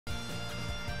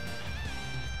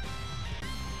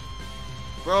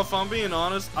Bro, if I'm being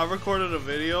honest, I recorded a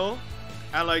video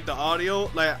and like the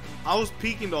audio, like I was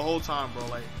peaking the whole time, bro.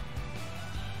 Like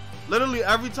literally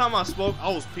every time I spoke, I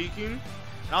was peaking.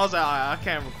 And I was like, I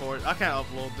can't record, I can't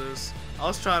upload this. I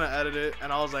was trying to edit it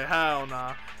and I was like, hell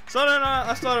nah. So then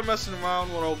I started messing around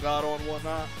with Elgato and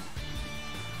whatnot.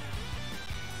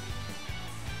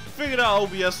 Figured out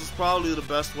OBS was probably the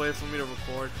best way for me to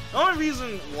record. The only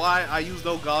reason why I used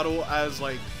Elgato as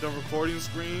like the recording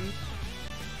screen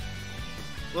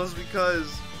was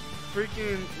because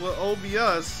freaking with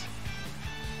OBS,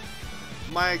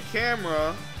 my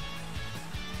camera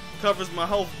covers my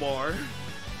health bar,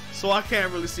 so I can't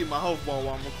really see my health bar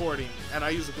while I'm recording, and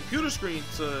I use a computer screen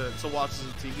to watch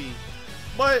the TV.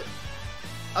 But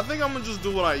I think I'm gonna just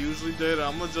do what I usually did.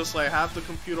 I'm gonna just like have the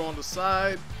computer on the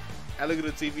side and look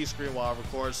at the TV screen while I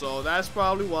record. So that's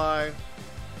probably why,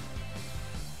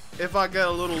 if I get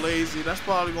a little lazy, that's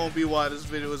probably gonna be why this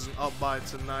video isn't up by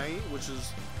tonight, which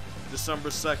is December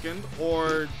 2nd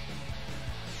or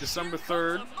December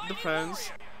 3rd.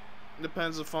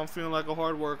 Depends if I'm feeling like a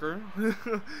hard worker.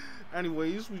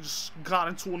 Anyways, we just got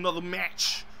into another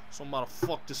match, so I'm about to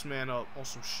fuck this man up on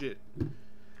some shit.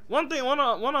 One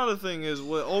other thing is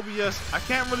with OBS, I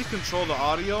can't really control the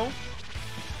audio,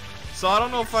 so I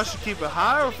don't know if I should keep it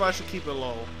high or if I should keep it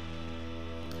low.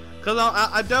 Cause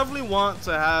I definitely want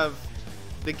to have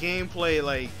the gameplay,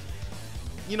 like,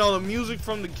 you know, the music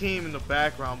from the game in the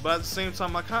background, but at the same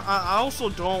time, I also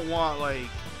don't want, like,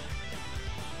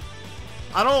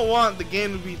 I don't want the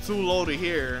game to be too low to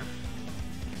hear.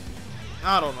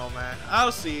 I don't know, man.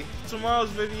 I'll see. Tomorrow's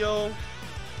video,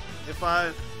 if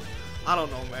I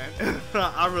don't know, man.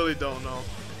 I really don't know.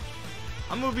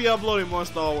 I'm gonna be uploading more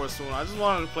Star Wars soon. I just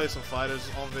wanted to play some fighters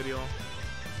on video.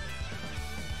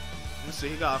 Let's see,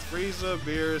 he got Frieza,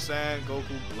 Beerus, and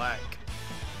Goku Black.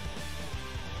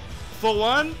 For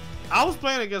one, I was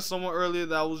playing against someone earlier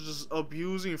that was just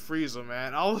abusing Frieza,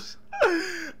 man.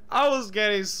 I was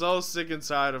getting so sick and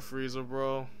tired of Frieza,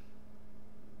 bro.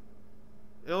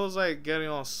 It was like getting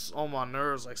on my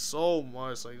nerves like so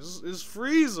much. Like it's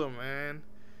Frieza, man.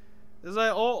 It's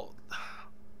like, oh,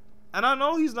 and I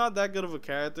know he's not that good of a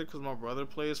character because my brother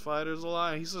plays fighters a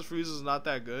lot and he says Frieza's not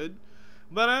that good.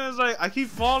 But then it's like I keep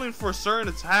falling for certain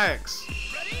attacks.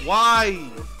 Why?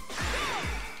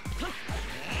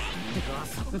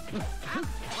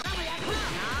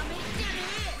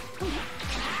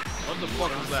 What the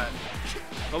fuck was that?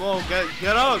 Come on,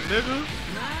 get up, nigga.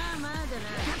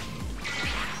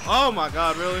 Oh my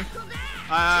god, really?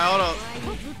 Alright, hold up.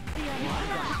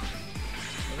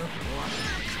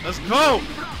 Let's go!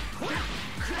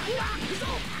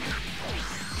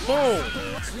 Boom!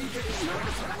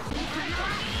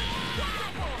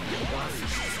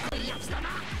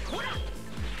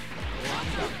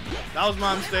 That was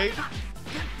my mistake.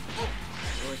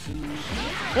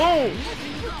 Boom!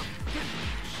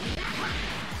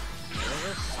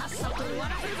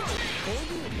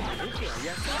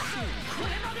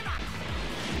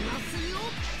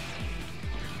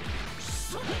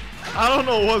 I don't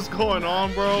know what's going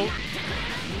on, bro.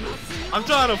 I'm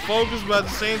trying to focus, but at the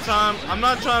same time, I'm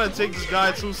not trying to take this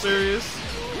guy too serious.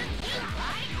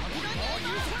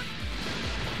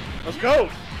 Let's go.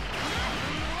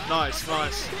 Nice,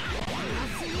 nice.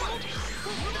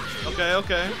 Okay,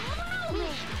 okay.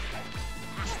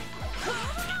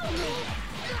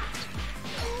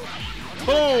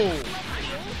 Boom.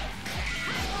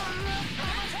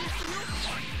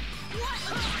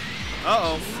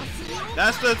 Uh-oh.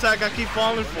 That's the attack I keep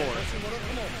falling for.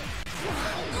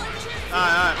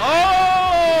 Alright, alright.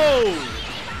 Oh!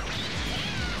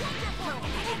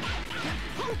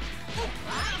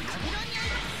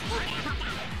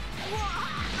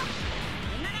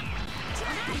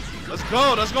 Let's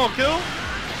go. That's gonna kill?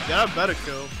 Yeah, I better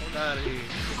kill. Fuck out of here.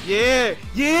 Yeah.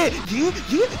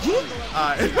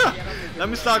 Alright. Let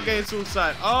me start getting too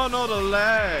excited. Oh no, the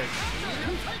lag.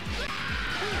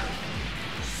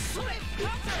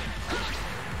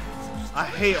 I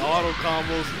hate auto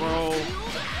combos, bro.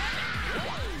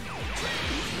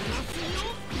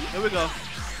 Here we go.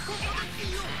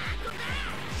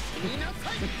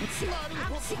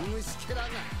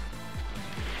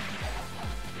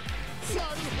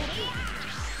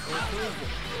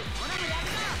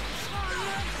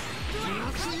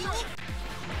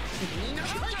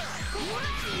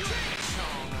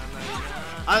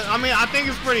 I mean, I think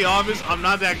it's pretty obvious I'm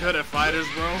not that good at fighters,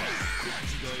 bro.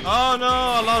 Oh no,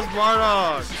 I lost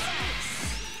Bardock.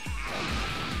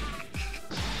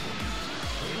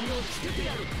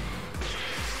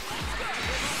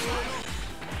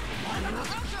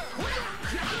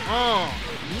 Oh.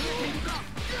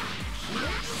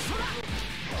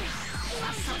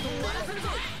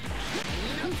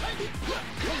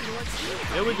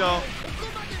 Here we go.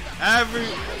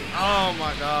 Oh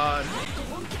my god.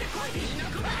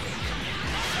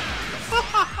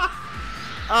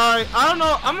 Alright, I don't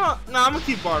know. I'm gonna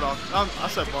keep Bardock. I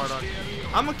said Bardock.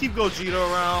 I'm gonna keep Gogeta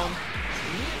around.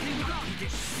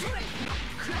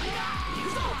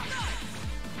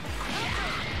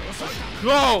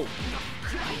 Go!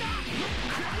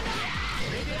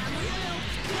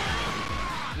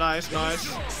 Nice, nice.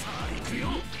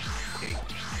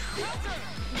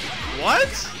 What?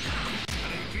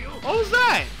 What was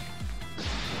that?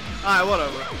 Alright,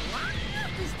 whatever.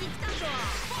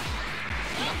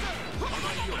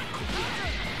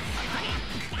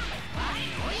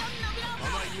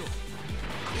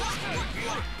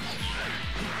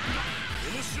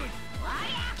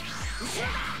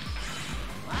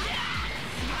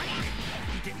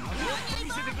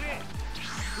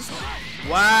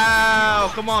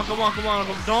 Wow, come on, come on, come on.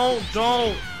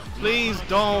 Don't. Please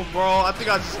don't, bro. I think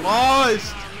I just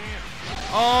lost.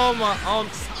 Oh my,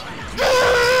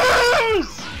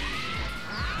 yes!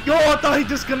 Yo, I thought he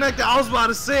disconnected. I was about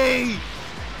to say.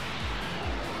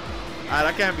 Alright,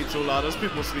 I can't be too loud. There's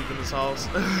people asleep in this house.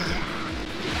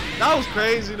 That was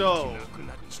crazy though.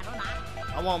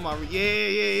 I want my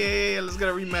yeah. Let's get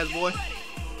a rematch, boy.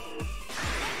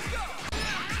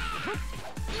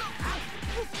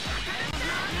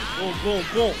 Boom.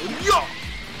 Yo!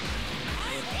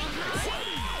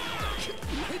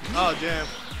 Oh, damn.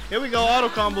 Here we go, auto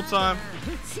combo time.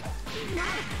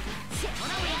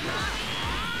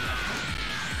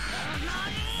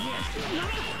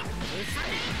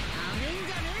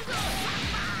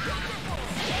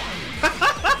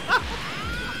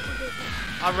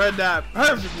 I read that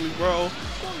perfectly, bro.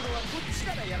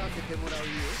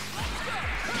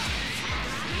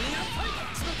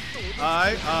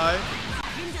 Alright.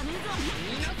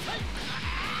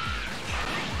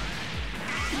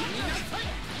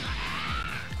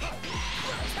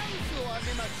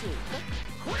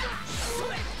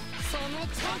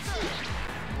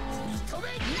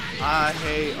 I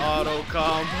hate auto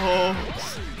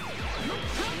combos.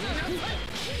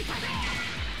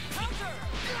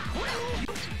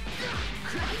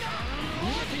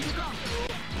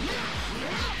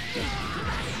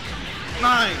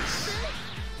 Nice.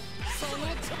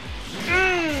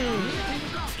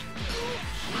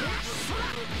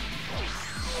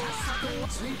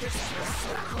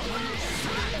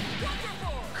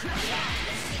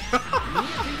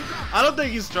 I don't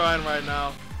think he's trying right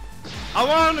now. I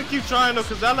want him to keep trying though,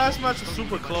 because that last match was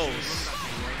super close.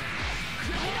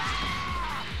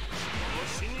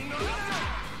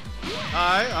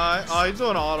 Alright. Oh, he's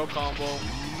doing an auto combo.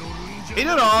 He did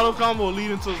an auto combo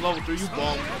leading to his level 3. You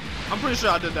bum. I'm pretty sure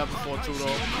I did that before too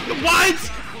though.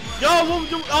 What? Yo,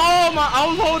 oh my, I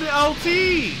was holding LT.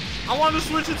 I wanted to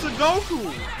switch it to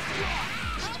Goku.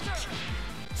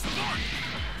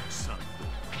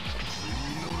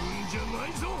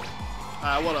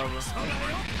 Alright, whatever.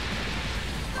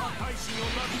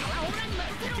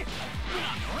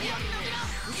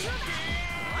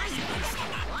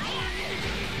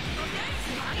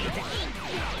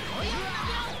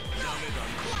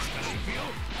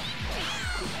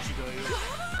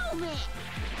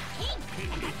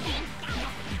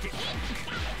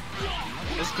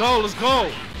 Let's go.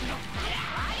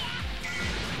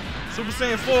 Super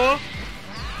Saiyan 4.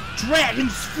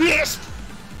 Dragon's Fist.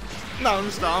 No, let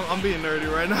me stop. I'm being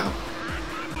nerdy right now.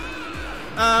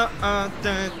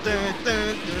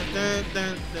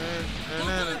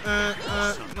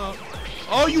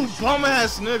 Oh, you bum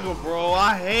ass nigga, bro.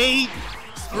 I hate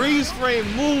freeze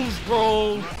frame moves,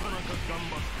 bro.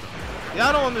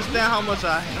 Y'all don't understand how much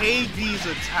I hate these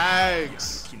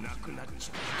attacks.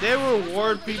 They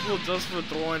reward people just for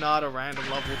throwing out a random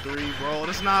level 3, bro.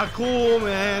 That's not cool,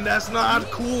 man. That's not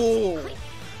cool.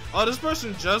 Oh, this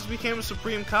person just became a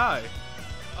Supreme Kai.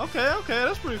 Okay,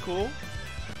 that's pretty cool.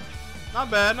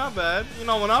 Not bad. You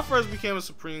know, when I first became a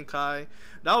Supreme Kai,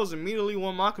 that was immediately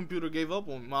when my computer gave up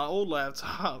on my old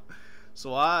laptop.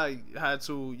 So y'all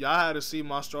had to see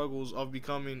my struggles of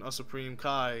becoming a Supreme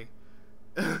Kai.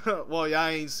 Well, y'all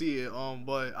ain't see it,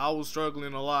 but I was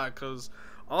struggling a lot because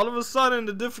all of a sudden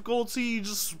the difficulty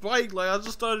just spiked. Like, I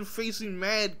just started facing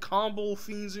mad combo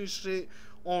fiends and shit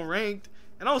on ranked,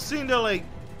 and I was sitting there like,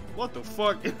 what the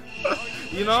fuck?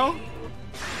 You know?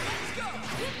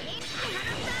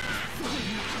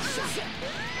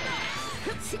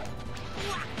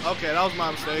 Okay, that was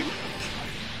my mistake.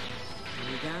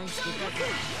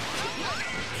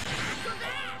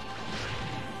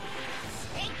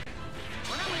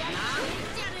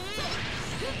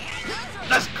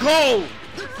 Let's go!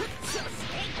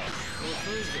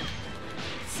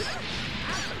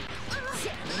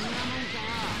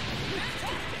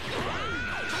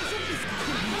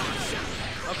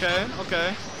 Okay,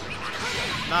 okay.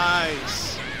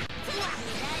 Nice.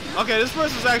 Okay, this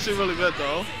person's actually really good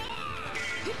though.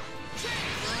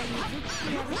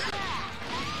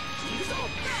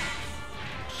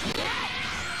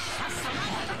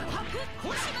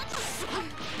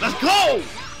 Let's go!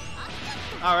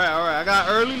 Alright, alright. I got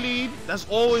early lead. That's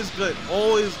always good.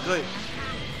 Always good.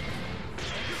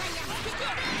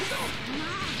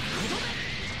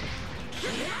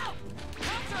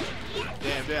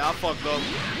 Damn, damn, I fucked up.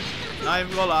 Not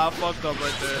even gonna lie, I fucked up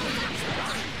right there.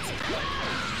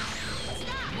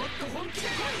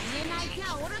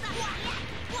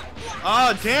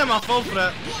 Oh, damn, I fell for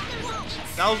that.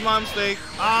 That was my mistake.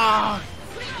 Ah.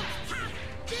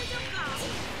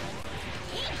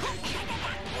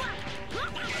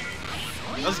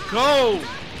 Let's go.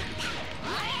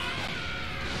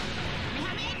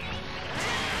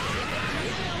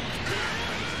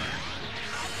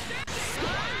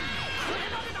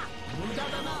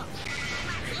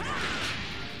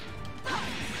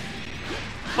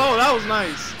 Oh, that was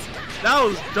nice. That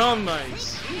was dumb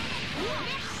nice.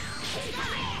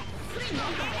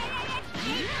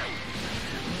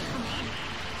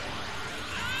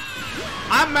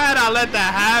 I'm mad I let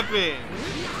that happen.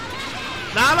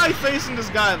 Now I like facing this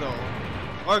guy though,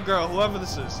 or girl, whoever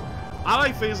this is. I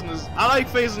like facing this. I like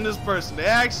facing this person. They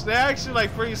actually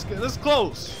like pretty scared. This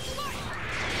close.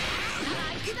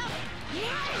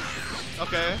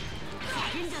 Okay.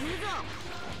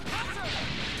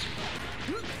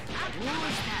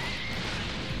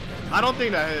 I don't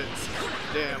think that hits.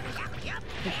 Damn.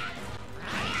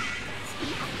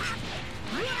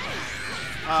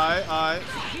 Alright, alright.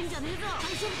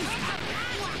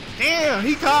 Damn,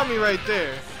 he caught me right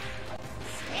there.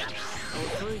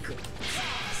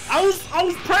 I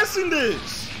was pressing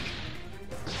this.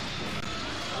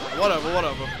 Whatever,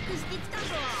 whatever.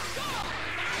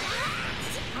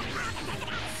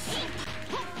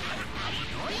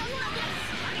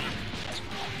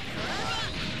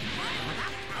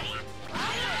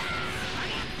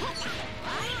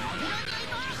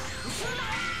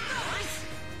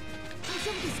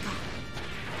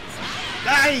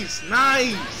 Nice,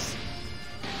 nice.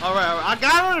 All right, I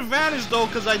got an advantage though,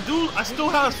 cause I still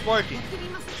have sparking.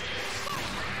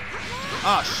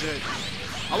 Ah shit.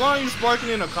 I want to use sparking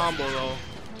in a combo though.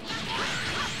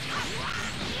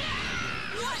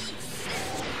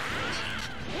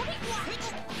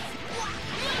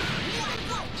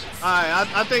 Alright,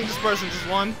 I think this person just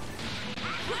won.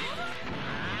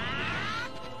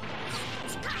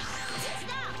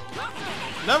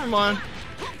 Never mind.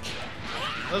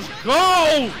 Let's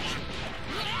go!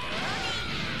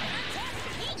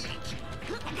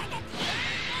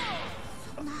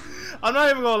 I'm not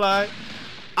even gonna lie.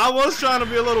 I was trying to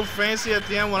be a little fancy at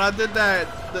the end when I did that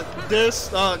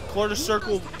quarter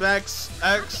circle back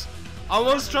X. I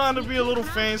was trying to be a little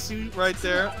fancy right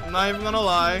there. I'm not even gonna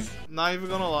lie. Not even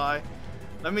gonna lie.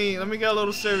 Let me get a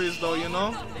little serious though, you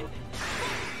know?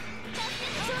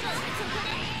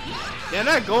 Yeah,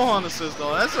 that Gohan assist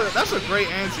though. That's a great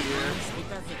answer here.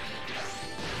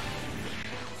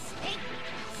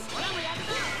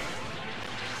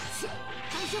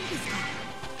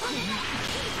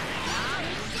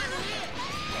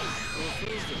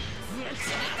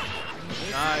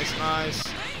 Nice, nice.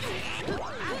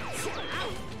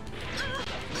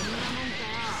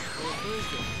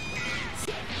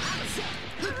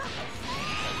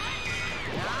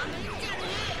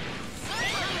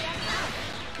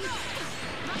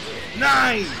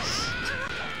 Nice.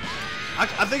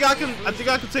 I think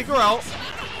I can take her out.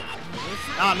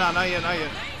 Nah, not yet, not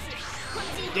yet.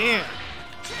 Damn.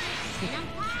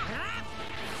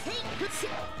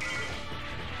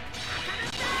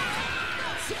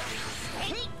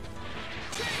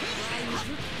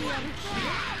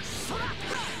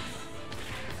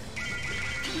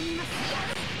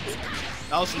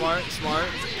 That was smart, smart.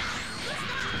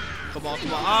 Come on,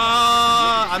 come on.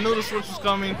 Ah, I knew the switch was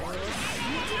coming.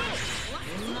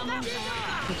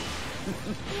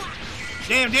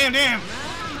 Damn, damn, damn.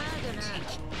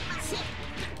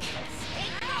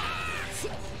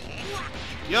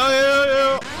 Yo, yo,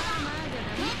 yo.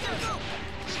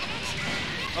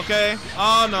 Okay.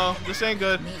 Oh, no. This ain't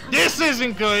good. This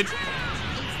isn't good.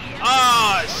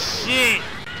 Ah, shit.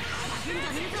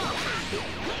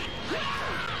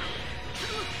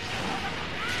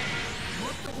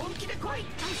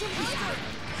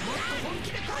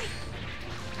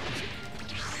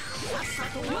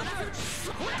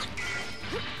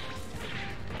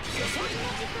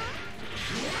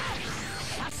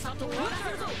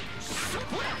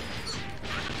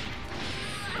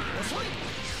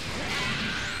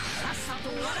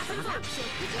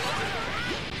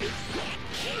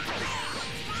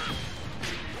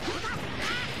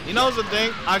 You know the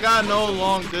thing? I got no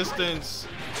long distance.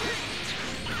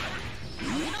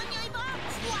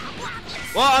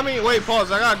 Well, I mean, wait,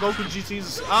 pause. I got Goku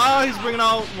GTs. Ah, he's bringing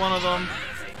out one of them.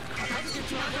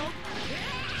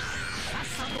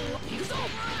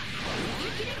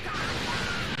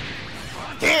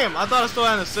 Damn, I thought I still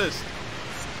had an assist.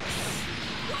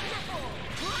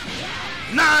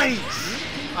 Nice!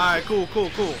 Alright, cool, cool,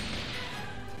 cool.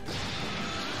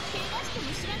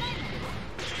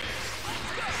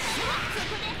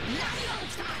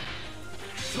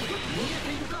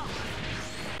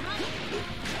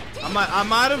 I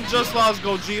might have just lost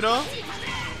Gogeta.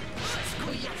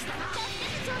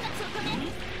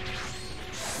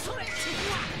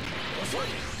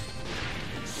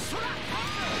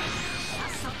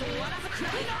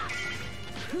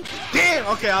 Damn!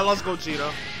 Okay, I lost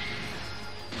Gogeta.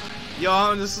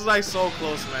 Yo, this is like so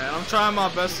close, man. I'm trying my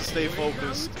best to stay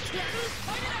focused.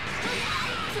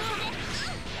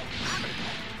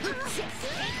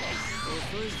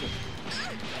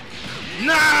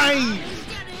 Nice!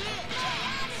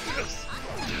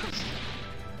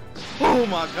 Oh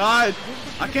my god!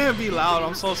 I can't be loud.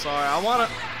 I'm so sorry. I wanna.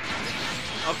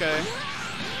 Okay.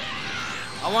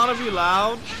 I wanna be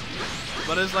loud,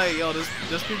 but it's like, yo,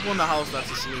 there's people in the house that's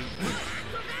asleep.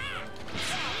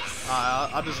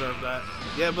 I deserve that.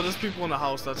 Yeah, but there's people in the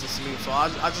house that's asleep, so I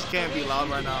just can't be loud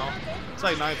right now. It's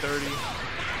like 9:30.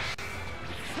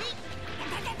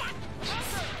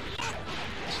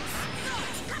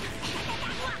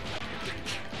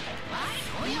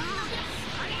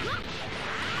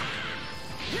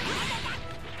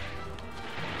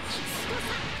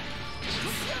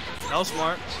 That was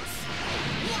smart.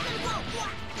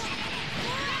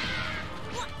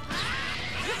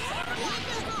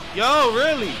 Yo,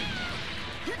 really?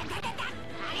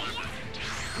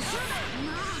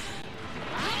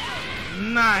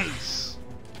 Nice.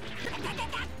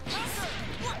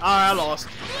 Alright, I lost.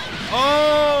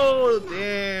 Oh,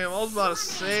 damn. I was about to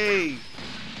say.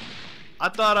 I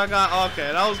thought I got. Okay,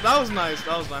 that was nice.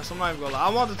 That was nice. I'm not even gonna lie. I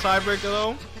want the tiebreaker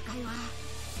though.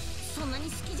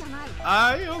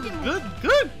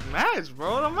 Good match,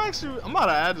 bro. I'm about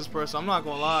to add this person. I'm not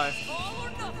gonna lie.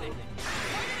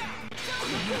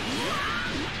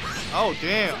 Oh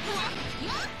damn.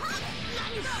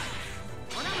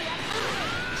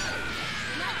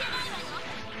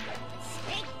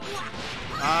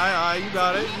 Alright, you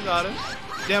got it, you got it.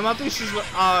 Damn, I think she's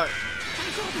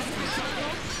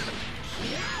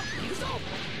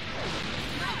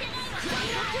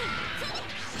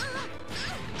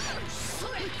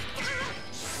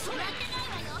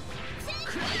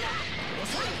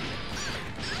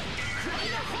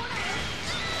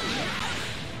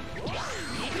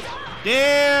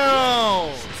damn!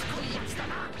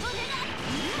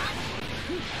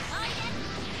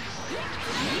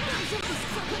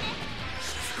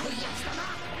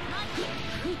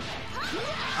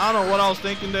 I don't know what I was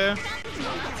thinking there.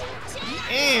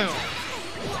 Damn!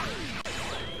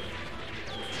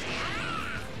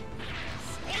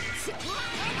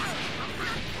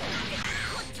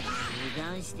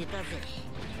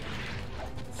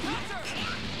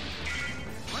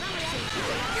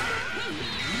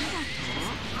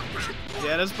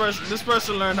 Yeah, this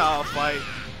person learned how to fight.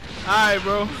 Alright,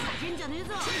 bro.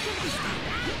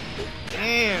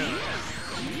 Damn.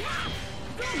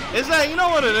 It's like, you know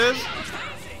what it is?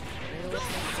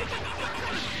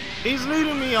 He's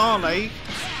leading me on, like,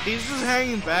 he's just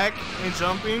hanging back and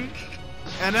jumping.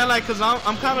 And then, like, cause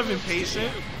I'm kind of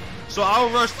impatient. So I'll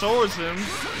rush towards him.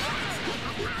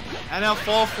 And I'll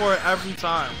fall for it every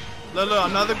time. Look,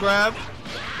 another grab.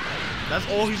 That's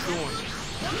all he's doing.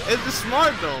 It's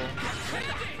smart though.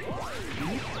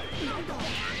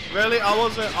 Really? I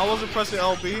wasn't pressing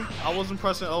LB. I wasn't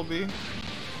pressing LB.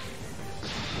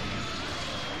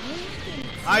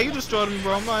 You destroyed me,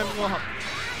 bro. I'm not even gonna.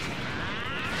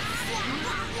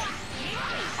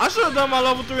 I should have done my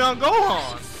level 3 on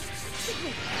Gohan.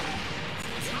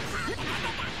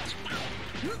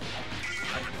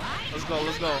 Let's go,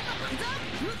 let's go.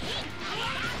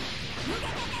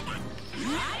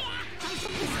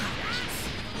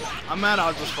 I'm mad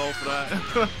I just fall for that.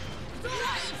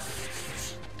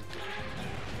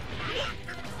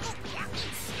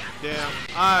 Damn.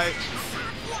 Alright.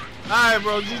 Alright,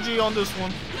 bro. GG on this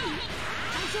one.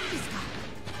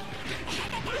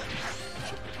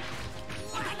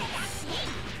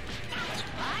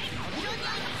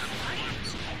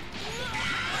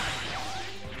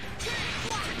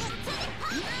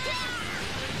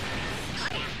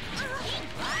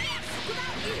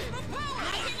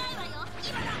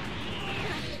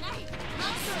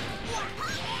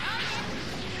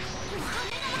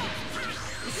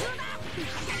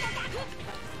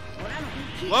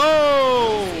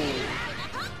 Whoa!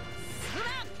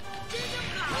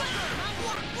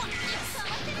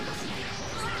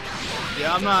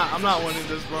 Yeah, I'm not winning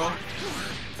this, bro.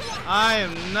 I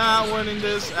am not winning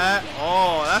this at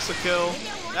all. That's a kill.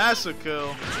 That's a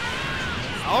kill.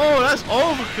 Oh, that's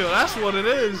overkill. That's what it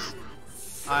is.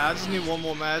 Alright, I just need one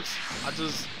more match.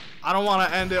 I don't want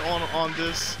to end it on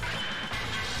this.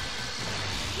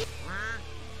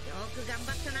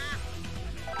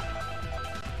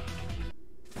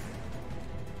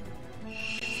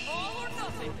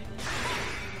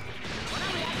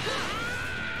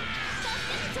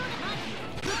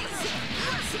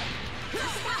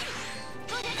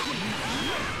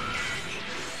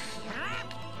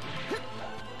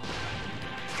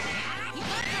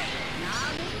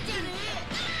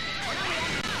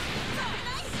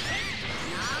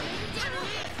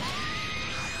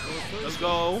 Let's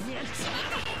go.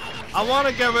 I want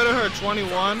to get rid of her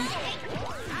 21.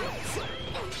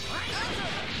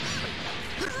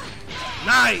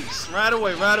 Nice! Right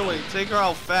away, right away. Take her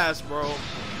out fast, bro.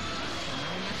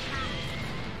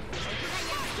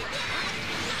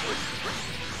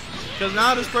 Because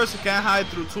now this person can't hide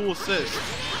through 2 assists.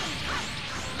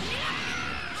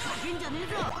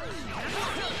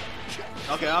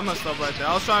 Okay, I messed up right there.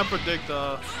 I was trying to predict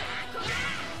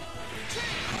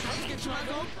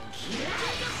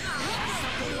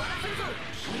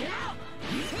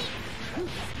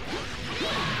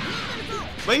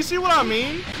but you see what I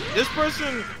mean? This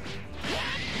person.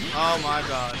 Oh my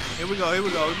god. Here we go, here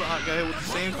we go. We got hit with the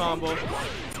same combo.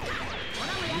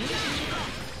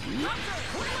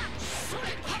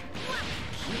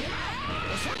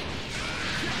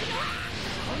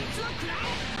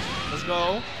 Let's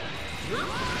go.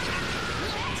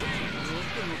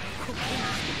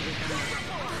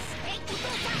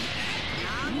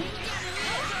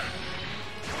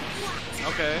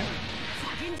 Okay.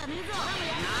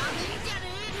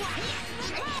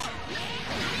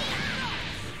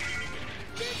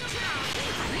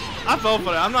 I fell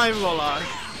for that. I'm not even gonna lie.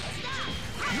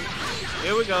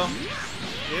 Here we go.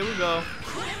 Here we go.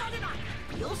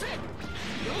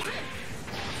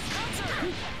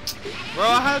 Bro,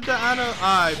 I had the Anna.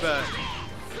 I bet.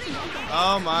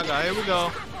 Oh my god. Here we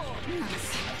go.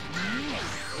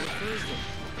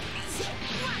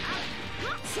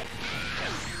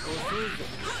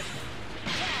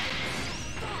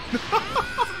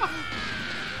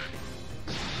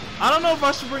 I don't know if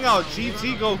I should bring out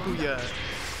GT Goku yet.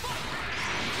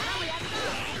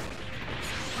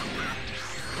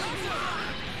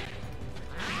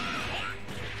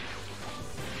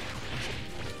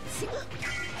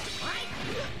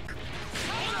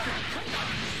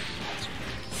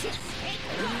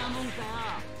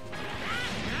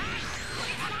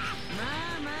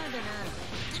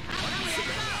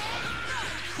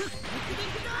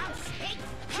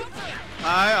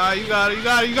 Alright, you got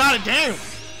it, damn!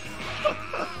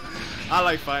 I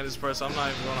like fighting this person, I'm not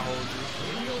even gonna hold you.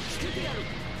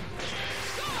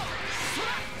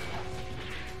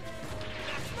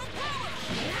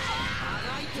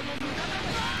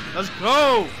 Let's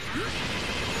go!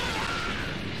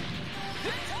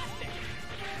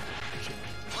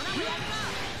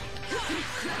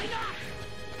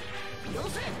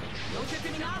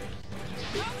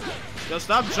 Yo,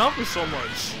 stop jumping so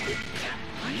much.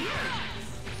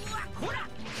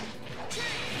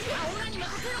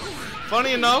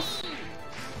 Funny enough.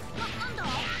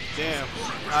 Damn.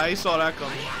 He saw that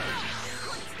coming.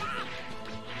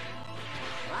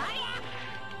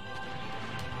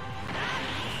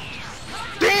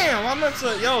 Damn, I meant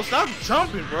to. Yo, stop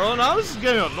jumping, bro. Now this is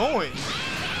getting annoying.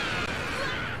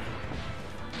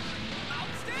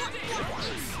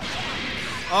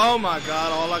 Oh my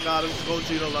god, all I got is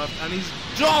Gogeta left, and he's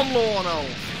dumb low on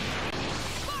health.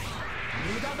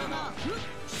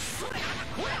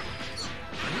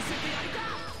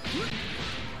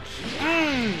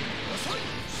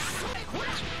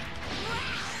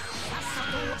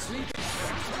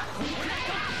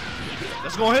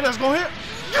 Let's go hit, let's go hit.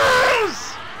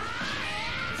 Yes!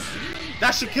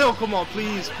 That should kill. Come on,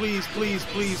 please, please, please,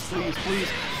 please, please, please.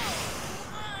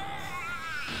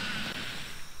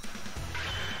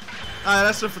 Alright,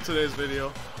 that's it for today's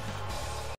video.